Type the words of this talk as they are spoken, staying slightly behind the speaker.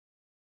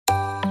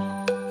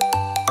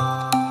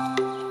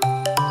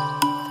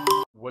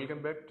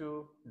Welcome back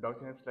to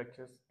Dr. Najam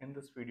Lectures. In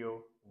this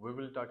video, we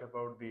will talk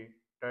about the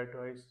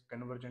Tortoise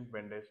Convergent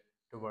Bandage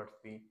towards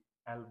the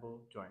elbow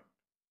joint.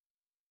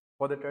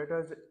 For the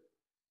Tortoise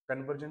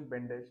Convergent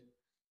Bandage,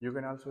 you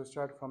can also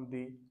start from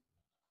the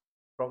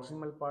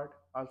proximal part.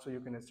 Also, you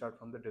can start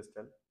from the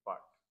distal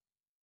part.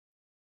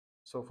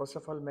 So first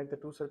of all, make the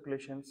two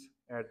circulations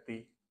at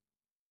the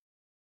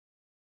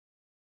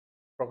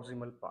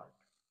proximal part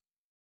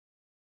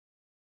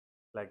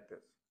like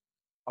this.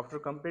 After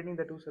completing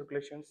the two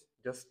circulations,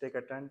 just take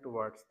a turn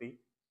towards the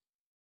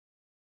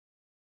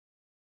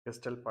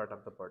distal part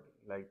of the body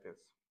like this,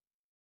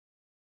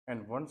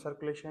 and one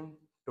circulation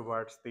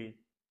towards the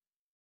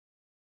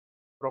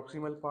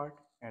proximal part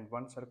and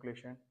one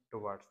circulation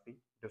towards the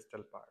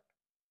distal part.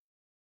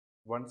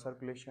 One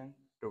circulation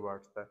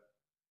towards the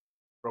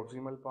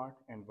proximal part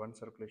and one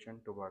circulation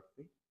towards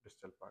the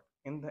distal part.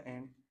 In the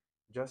end,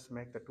 just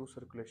make the two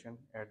circulation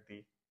at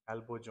the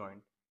elbow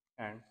joint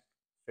and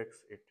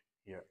fix it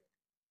here.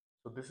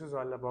 So this is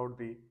all about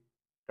the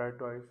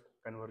Tortoise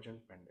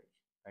Convergent Bandage.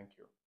 Thank you.